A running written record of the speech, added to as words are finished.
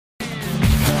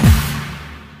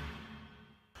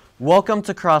Welcome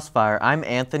to CrosseFire. I'm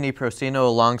Anthony Prosceno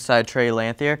alongside Trey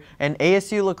Lanthier, and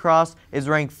ASU Lacrosse is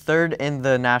ranked 3rd in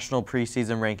the national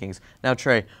preseason rankings. Now,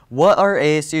 Trey, what are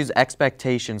ASU's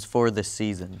expectations for this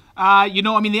season?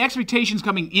 The expectations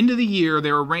coming into the year,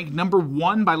 they were ranked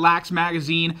 #1 by Lax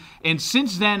Magazine, and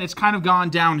since then, it's kind of gone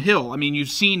downhill. I mean, you've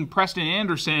seen Preston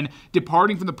Anderson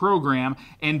departing from the program,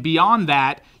 and beyond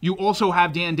that, you also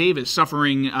have Dan Davis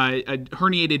suffering a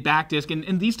herniated back disc,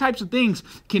 and these types of things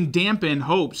can dampen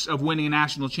hopes of winning a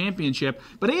national championship.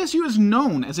 But ASU is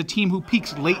known as a team who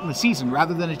peaks late in the season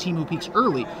rather than a team who peaks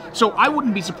early. So I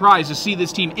wouldn't be surprised to see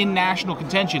this team in national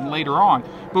contention later on.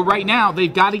 But right now,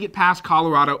 they've got to get past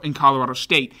Colorado and Colorado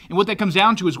State. And what that comes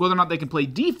down to is whether or not they can play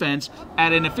defense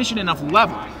at an efficient enough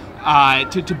level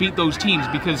to beat those teams,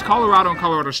 because Colorado and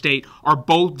Colorado State are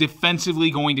both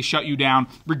defensively going to shut you down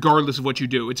regardless of what you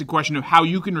do. It's a question of how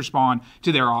you can respond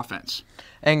to their offense.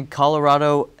 And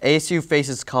ASU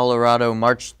faces Colorado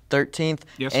March 13th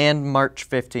and March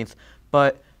 15th.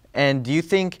 And do you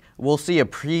think we'll see a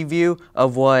preview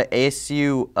of what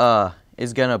ASU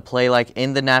is going to play like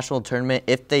in the national tournament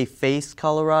if they face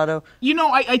Colorado?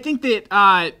 I think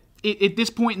that at this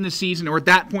point in the season, or at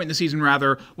that point in the season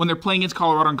rather, when they're playing against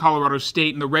Colorado and Colorado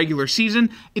State in the regular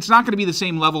season, it's not going to be the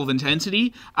same level of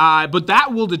intensity, but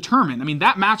that will determine. I mean,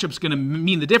 that matchup's going to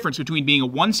mean the difference between being a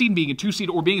 1 seed, being a 2 seed,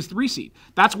 or being a 3 seed.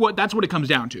 That's what it comes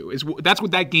down to. That's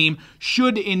what that game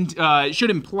should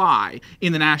imply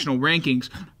in the national rankings.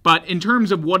 But in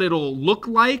terms of what it'll look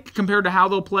like compared to how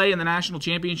they'll play in the national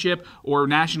championship or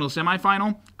national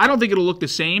semifinal, I don't think it'll look the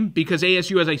same, because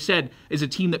ASU, as I said, is a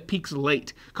team that peaks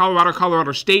late.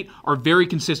 Colorado State are very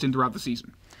consistent throughout the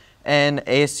season. And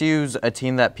ASU's a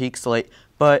team that peaks late.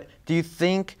 But do you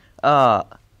think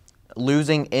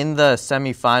losing in the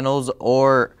semifinals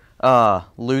or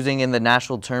losing in the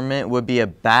national tournament would be a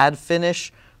bad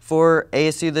finish for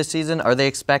ASU this season? Are they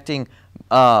expecting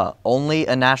only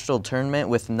a national tournament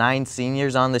with 9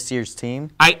 seniors on this year's team?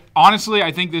 Honestly,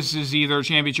 I think this is either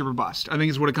championship or bust. I think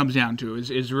is what it comes down to,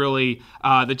 is really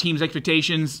the team's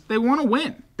expectations. They want to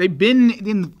win. They've been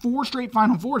in 4 straight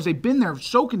Final Fours. They've been there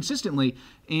so consistently,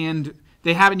 and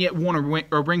they haven't yet won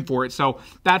a ring for it. So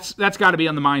that's got to be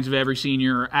on the minds of every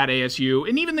senior at ASU,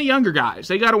 and even the younger guys.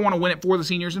 They got to want to win it for the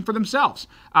seniors and for themselves,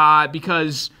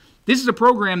 because this is a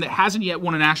program that hasn't yet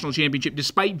won a national championship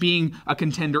despite being a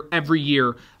contender every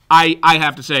year. I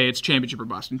have to say it's championship or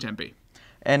bust in Tempe.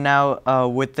 And now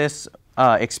with this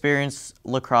experienced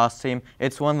lacrosse team,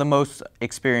 it's one of the most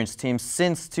experienced teams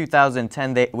since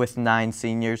 2010 with 9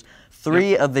 seniors.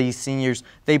 3 of these seniors,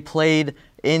 they played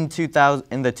in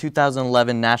the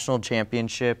 2011 national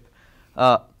championship.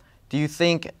 Do you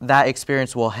think that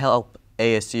experience will help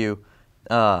ASU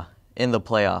in the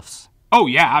playoffs? Oh,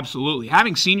 yeah, absolutely.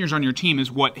 Having seniors on your team is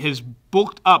what has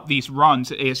bulked up these runs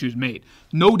that ASU's made.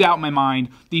 No doubt in my mind,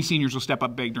 these seniors will step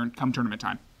up big come tournament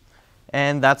time.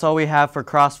 And that's all we have for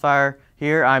CrosseFire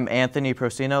here. I'm Anthony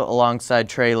Prosceno alongside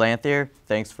Trey Lanthier.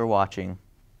 Thanks for watching.